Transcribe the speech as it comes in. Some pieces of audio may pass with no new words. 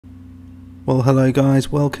Well, hello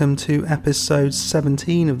guys, welcome to episode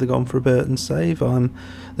 17 of the Gone for a Burton Save. I'm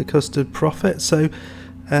the Custard Prophet. So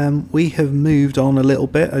we have moved on a little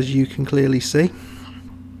bit, as you can clearly see.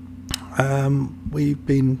 We've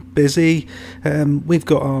been busy. We've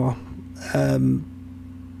got our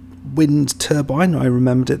wind turbine, I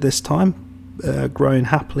remembered it this time, growing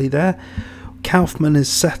happily there. Kaufman is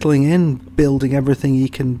settling in, building everything he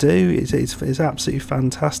can do. It's absolutely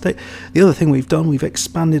fantastic. The other thing we've done, we've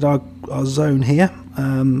expanded our zone here,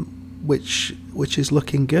 which is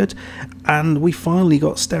looking good, and we finally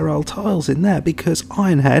got sterile tiles in there because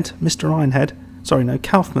Ironhead, Mr. Ironhead, sorry, no,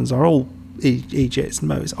 Kaufman's our old Egypt.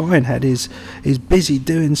 No, it's Ironhead is busy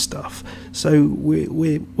doing stuff. So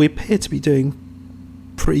we appear to be doing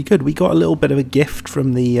pretty good. We got a little bit of a gift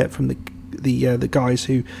from the guys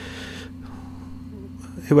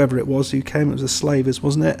whoever it was who came. It was the slavers,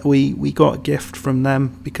 wasn't it? We got a gift from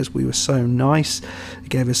them because we were so nice. They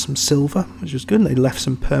gave us some silver, which was good, and they left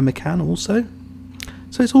some permacan also.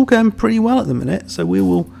 So it's all going pretty well at the minute. So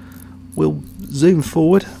we'll zoom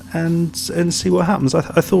forward and see what happens.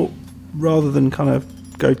 I thought rather than kind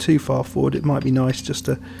of go too far forward, it might be nice just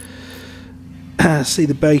to see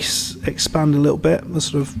the base expand a little bit. The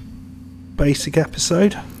sort of basic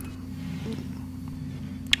episode.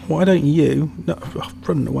 Why don't you... No,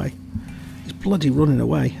 running away. He's bloody running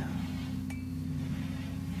away.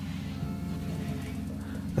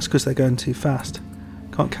 That's because they're going too fast.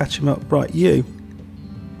 Can't catch him up. Right, you.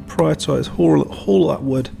 Prioritise, haul that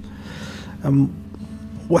wood. Well,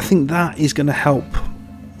 I think that is going to help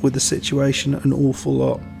with the situation an awful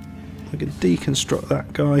lot. I can deconstruct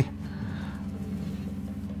that guy.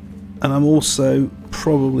 And I'm also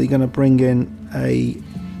probably going to bring in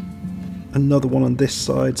another one on this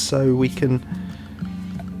side so we can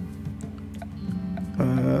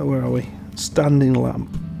where are we? Standing lamp.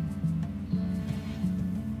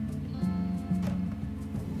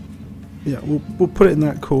 Yeah, we'll put it in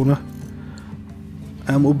that corner,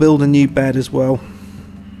 and we'll build a new bed as well,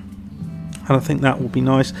 and I think that will be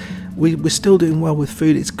nice. We're still doing well with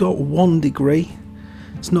food. It's got 1 degree.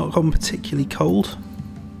 It's not gone particularly cold.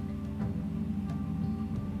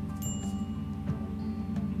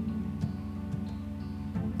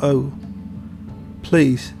 Oh,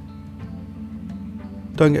 please,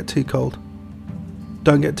 don't get too cold.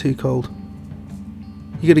 Don't get too cold.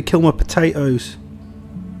 You're gonna kill my potatoes.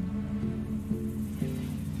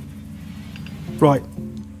 Right,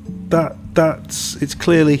 it's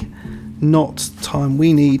clearly not time.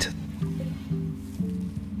 We need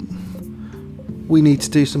to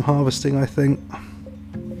do some harvesting, I think.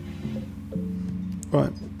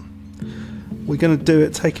 Right. We're going to do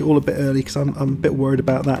it, take it all a bit early because I'm a bit worried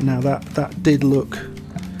about that now. That did look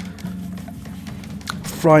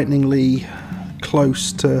frighteningly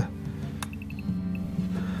close to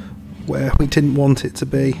where we didn't want it to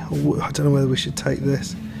be. I don't know whether we should take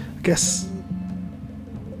this. I guess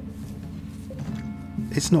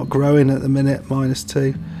it's not growing at the minute,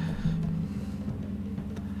 -2.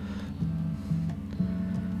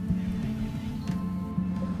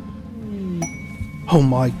 Oh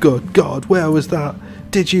my good God, where was that?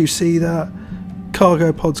 Did you see that?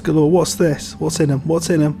 Cargo pods galore. What's this? What's in them? What's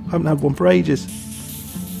in them? I haven't had one for ages.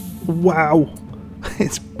 Wow.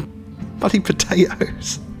 It's bloody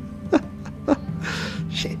potatoes.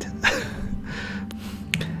 Shit.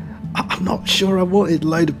 I'm not sure I wanted a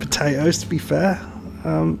load of potatoes, to be fair.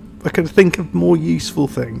 I could think of more useful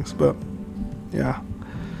things, but yeah.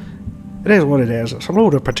 It is what it is. It's a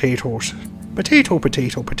load of potatoes. Potato,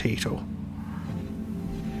 potato, potato.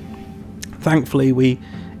 Thankfully we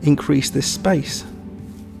increased this space.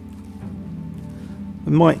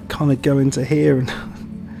 We might kind of go into here and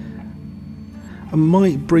I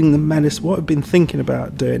might bring the medicine. What I've been thinking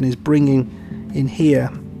about doing is bringing in here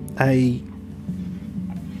and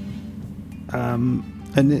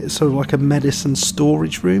it's sort of like a medicine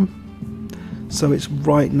storage room, so it's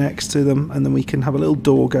right next to them, and then we can have a little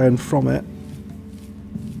door going from it.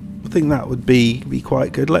 I think that would be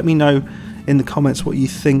quite good. Let me know in the comments what you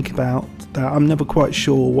think about that. I'm never quite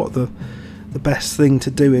sure what the best thing to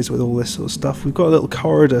do is with all this sort of stuff. We've got a little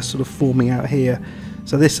corridor sort of forming out here,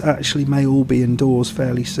 so this actually may all be indoors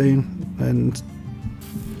fairly soon. And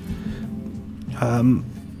I mean,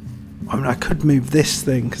 I could move this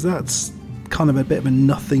thing because that's kind of a bit of a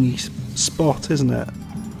nothingy spot, isn't it?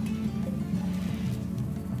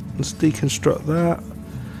 Let's deconstruct that.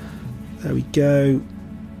 There we go.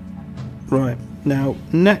 Right, now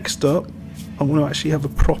next up I want to actually have a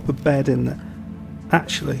proper bed in there.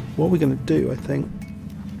 Actually, what we're going to do, I think,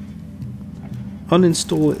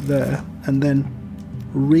 uninstall it there and then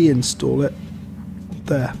reinstall it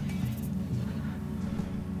there.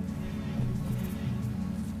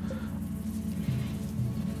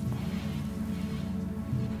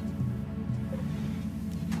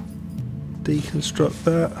 deconstruct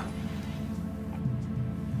that.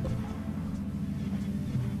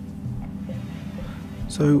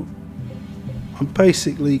 So I'm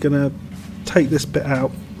basically going to take this bit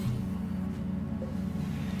out,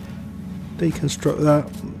 deconstruct that,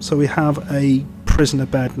 so we have a prisoner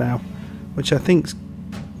bed now, which I think's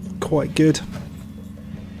quite good.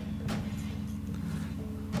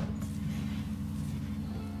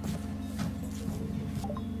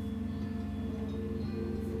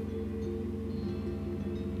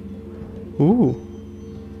 Ooh.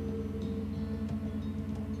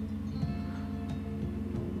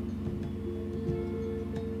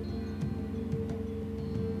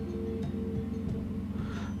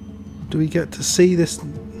 Do we get to see this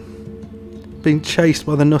being chased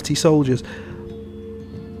by the nutty soldiers?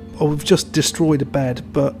 Oh, we've just destroyed a bed,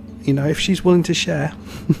 but, you know, if she's willing to share,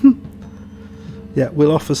 yeah,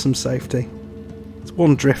 we'll offer some safety. It's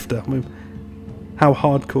one drifter. I mean, how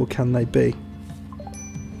hardcore can they be?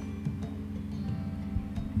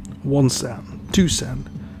 1 sand, 2 sand,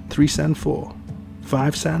 3 sand, 4,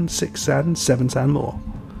 5 sand, 6 sand, 7 sand more.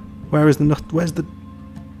 Where is the nut? Where's the...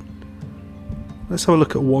 Let's have a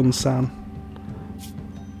look at 1 sand.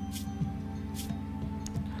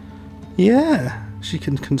 Yeah, she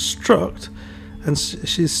can construct, and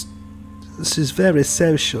she's very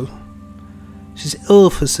social. She's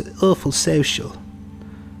awful social.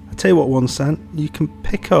 I tell you what, 1 sand, you can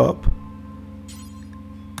pick up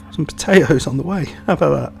some potatoes on the way. How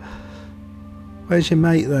about that? Where's your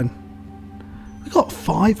mate then? We got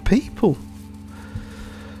 5 people.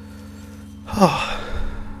 Oh.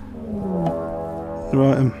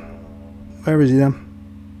 Right, where is he then?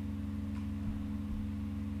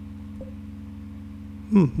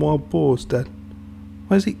 Wild boar's dead.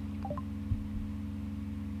 Where's he?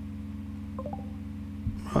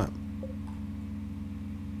 Right.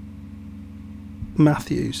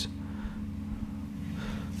 Matthews.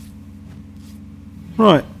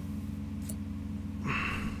 Right.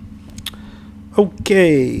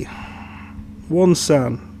 Okay. 1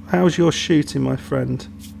 sand. How's your shooting, my friend?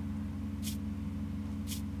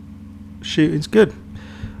 Shooting's good.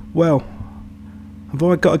 Well, have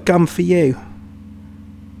I got a gun for you?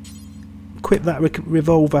 Equip that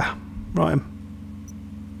revolver. Right.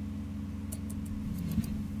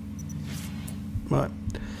 Right.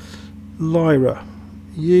 Lyra,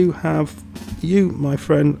 you, my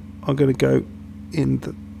friend, are going to go in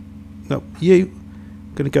the... No, you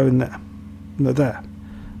are going to go in there. No, there.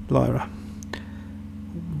 Lyra.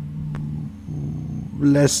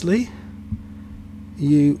 Leslie,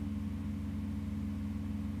 you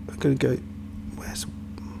are going to go... Where's...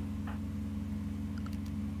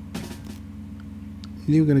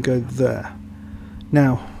 You're going to go there.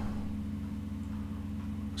 Now,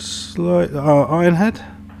 Ironhead.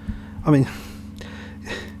 I mean,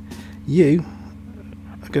 you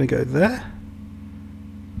are going to go there.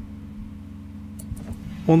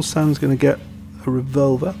 1 sand's going to get a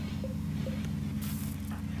revolver.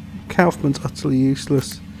 Kaufman's utterly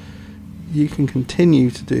useless. You can continue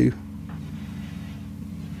to do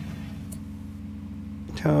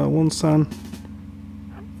 1 sand.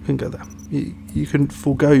 You can go there. You can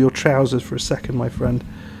forego your trousers for a second, my friend.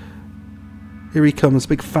 Here he comes,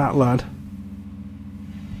 big fat lad.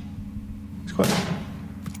 He's quite...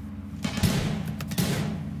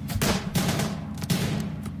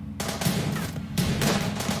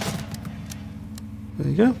 There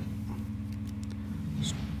you go.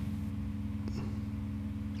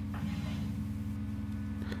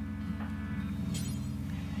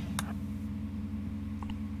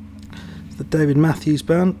 It's the David Matthews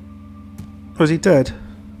Band. Or is he dead?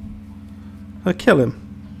 I kill him.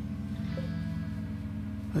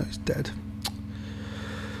 No, he's dead.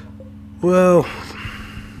 Well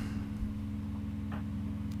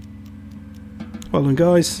done,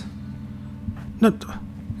 guys. No,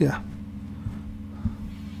 yeah.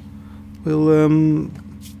 We'll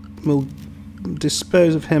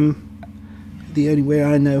dispose of him the only way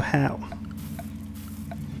I know how.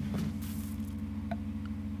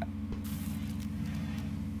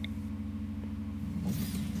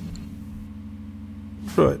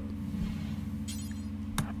 Right.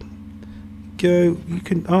 Go. You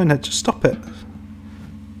can... Ironhead, just stop it.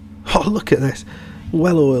 Oh, look at this.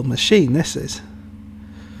 Well-oiled machine, this is.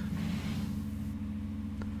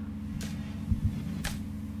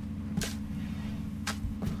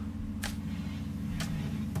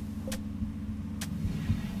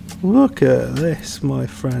 Look at this, my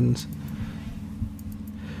friends.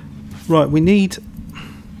 Right, we need...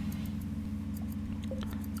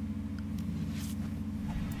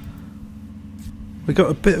 We've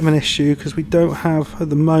got a bit of an issue because we don't have, at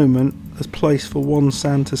the moment, a place for 1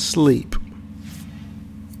 sand to sleep.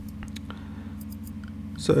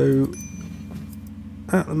 So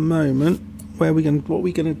at the moment, what are we going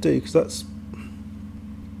to do? Because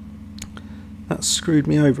that's screwed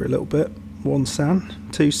me over a little bit. 1 sand,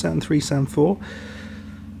 2 sand, 3 sand, 4.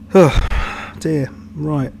 Oh dear.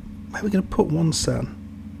 Right, where are we going to put 1 sand?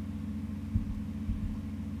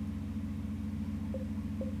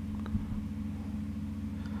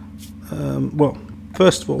 Well,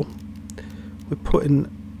 first of all, we're putting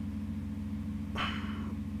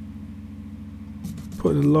a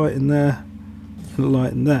light in there and a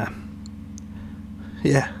light in there.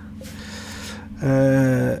 Yeah.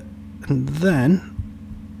 And then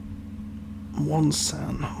 1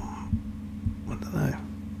 sand. I don't know.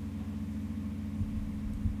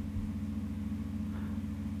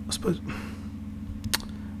 I suppose.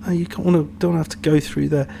 Oh, you don't have to go through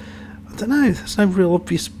there. I don't know. There's no real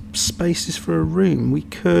obvious spaces for a room. We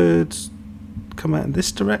could come out in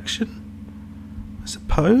this direction, I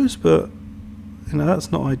suppose, but you know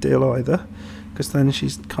that's not ideal either, because then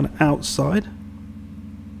she's kind of outside.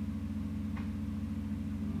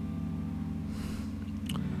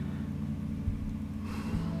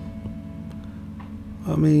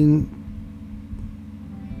 I mean,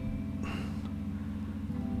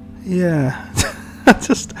 yeah. I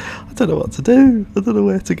don't know what to do. I don't know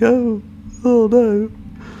where to go. Oh no.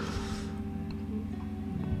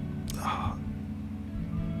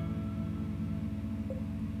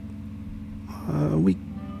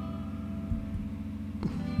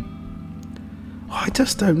 I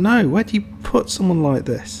just don't know. Where do you put someone like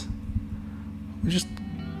this?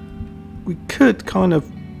 We could kind of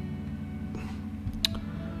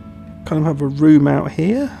have a room out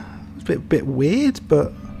here. It's a bit weird,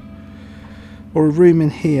 but or a room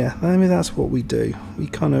in here. Maybe that's what we do. We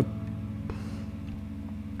kind of.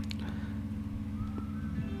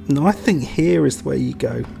 No, I think here is where you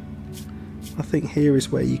go. I think here is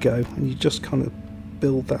where you go, and you just kind of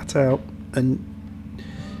build that out. And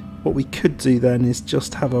what we could do then is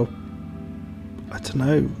just have a, I don't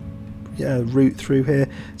know, yeah, route through here.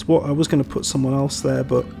 It's what I was going to put someone else there,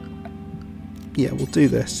 but yeah, we'll do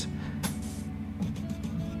this.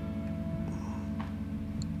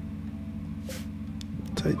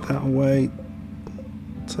 Take that away.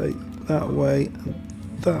 Take that away, and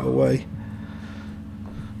that away.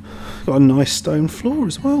 Got a nice stone floor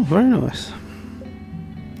as well, very nice.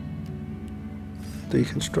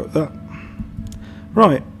 Deconstruct that.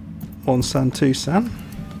 Right, 1 sand, 2 sand.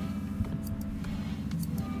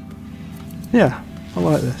 Yeah, I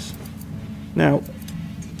like this. Now,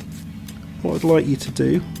 what I'd like you to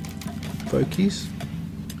do, folkies,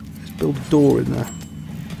 is build a door in there.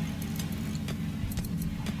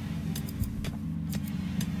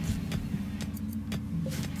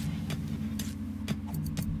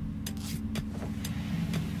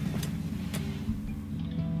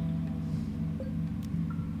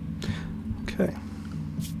 Okay.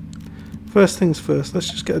 First things first, let's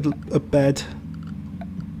just get a bed.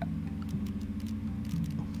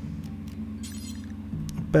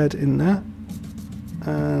 A bed in there.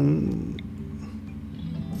 And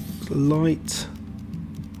light.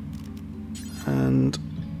 And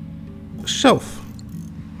a shelf.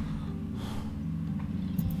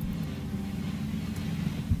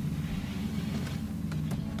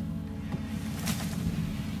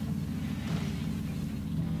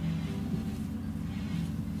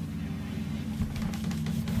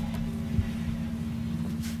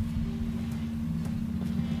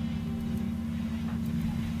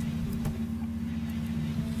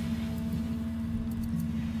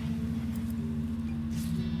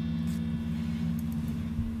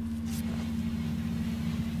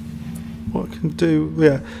 What I can do,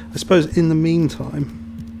 yeah, I suppose in the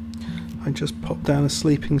meantime, I just pop down a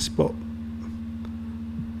sleeping spot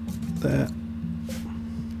there.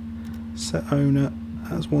 Set owner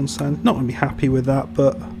as 1 sand. Not going to be happy with that,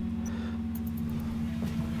 but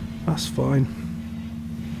that's fine.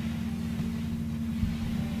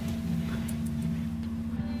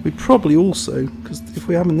 We probably also, because if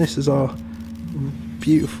we're having this as our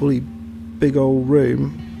beautifully big old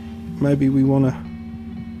room, maybe we want to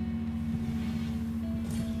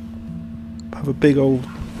have a big old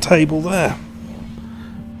table there.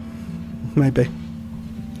 Maybe.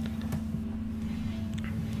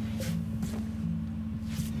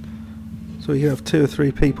 So you have 2 or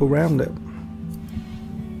 3 people round it.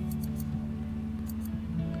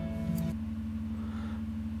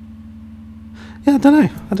 Yeah, I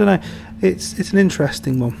don't know. It's an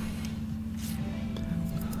interesting one.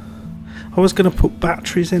 I was going to put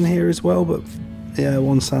batteries in here as well, but yeah,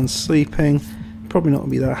 1 sand's sleeping. Probably not going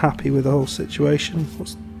to be that happy with the whole situation.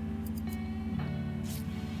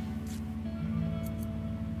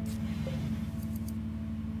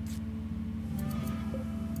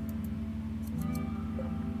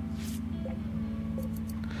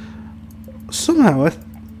 Somehow,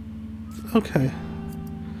 okay.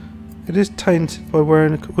 It is tainted by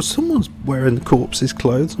wearing a... Well, someone's wearing the corpse's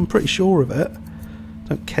clothes. I'm pretty sure of it.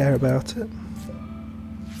 Don't care about it.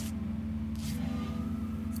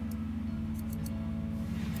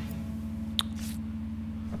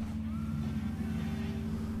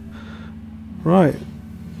 Right.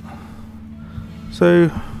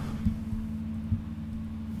 So...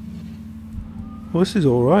 Well, this is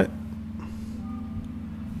alright.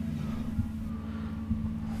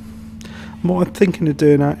 What I'm thinking of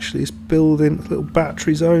doing actually is building a little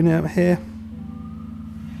battery zone out here.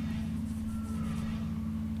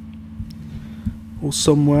 Or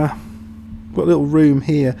somewhere. Got a little room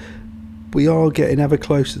here. We are getting ever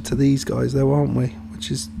closer to these guys though, aren't we? Which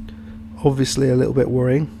is obviously a little bit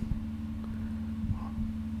worrying.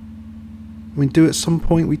 I mean, do at some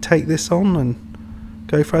point we take this on and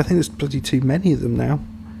go for it? I think there's bloody too many of them now.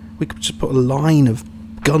 We could just put a line of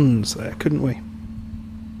guns there, couldn't we?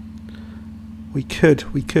 We could.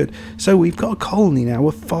 So we've got a colony now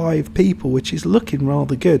of 5 people, which is looking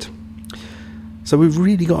rather good. So we've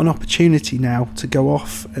really got an opportunity now to go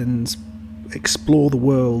off and explore the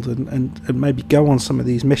world and maybe go on some of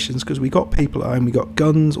these missions, because we got people at home, we got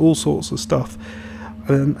guns, all sorts of stuff.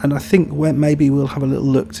 And I think maybe we'll have a little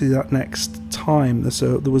look to that next time.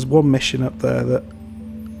 There was one mission up there that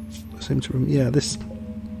I seem to remember. Yeah, this.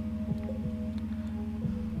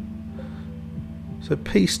 So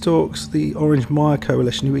peace talks, the Orange Mire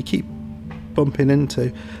Coalition, who we keep bumping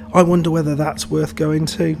into. I wonder whether that's worth going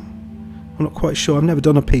to. I'm not quite sure. I've never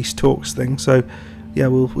done a peace talks thing, so yeah,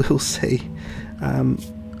 we'll see.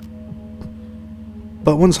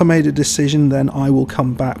 But once I made a decision, then I will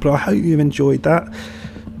come back. But I hope you've enjoyed that.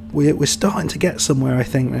 We're starting to get somewhere, I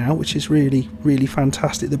think, now, which is really, really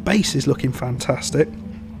fantastic. The base is looking fantastic.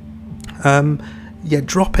 Yeah,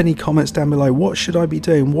 drop any comments down below. What should I be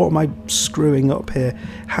doing? What am I screwing up here?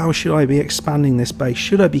 How should I be expanding this base?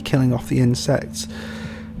 Should I be killing off the insects?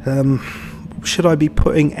 Should I be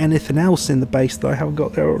putting anything else in the base that I haven't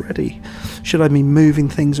got there already? Should I be moving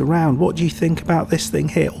things around? What do you think about this thing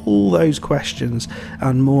here? All those questions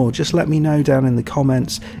and more. Just let me know down in the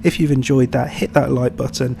comments. If you've enjoyed that, hit that like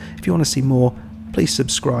button. If you want to see more, please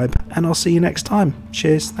subscribe, and I'll see you next time.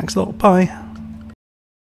 Cheers. Thanks a lot. Bye.